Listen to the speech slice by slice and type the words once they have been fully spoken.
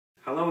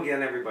Hello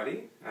again,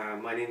 everybody.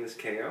 My name is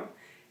Ko,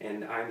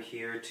 and I'm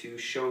here to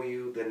show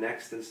you the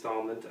next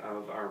installment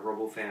of our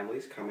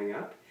Robo-Families coming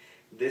up.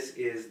 This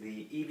is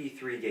the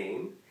Ev3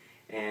 game,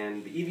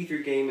 and the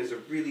Ev3 game is a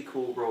really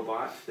cool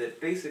robot that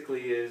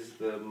basically is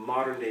the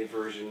modern-day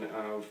version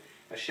of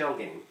a shell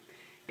game.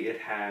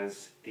 It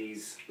has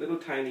these little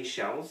tiny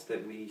shells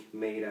that we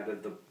made out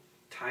of the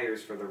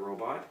tires for the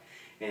robot,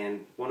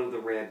 and one of the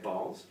red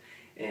balls.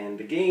 And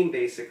the game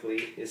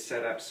basically is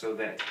set up so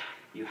that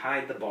you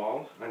hide the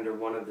ball under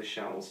one of the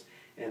shells,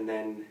 and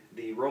then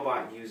the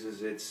robot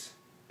uses its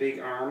big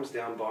arms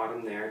down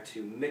bottom there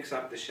to mix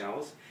up the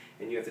shells,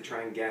 and you have to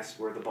try and guess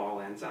where the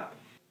ball ends up.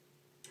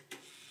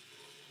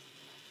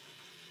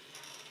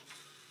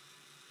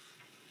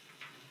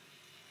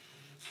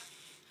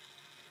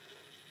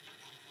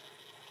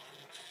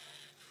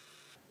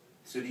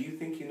 So do you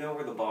think you know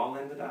where the ball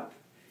ended up?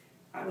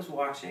 I was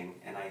watching,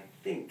 and I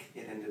think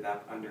it ended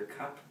up under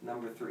cup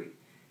number 3.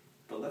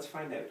 But let's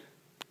find out.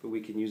 But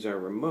we can use our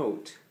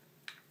remote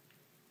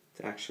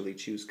to actually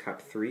choose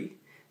cup 3,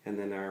 and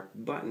then our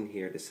button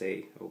here to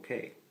say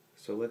OK.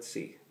 So let's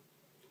see.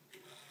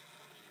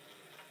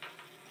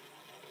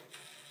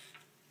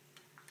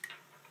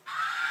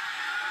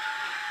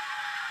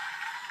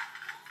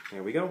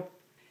 There we go.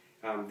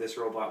 This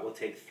robot will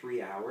take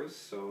 3 hours,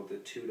 so the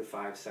 2 to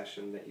 5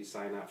 session that you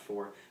sign up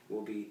for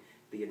will be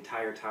the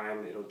entire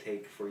time it'll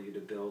take for you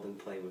to build and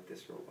play with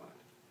this robot.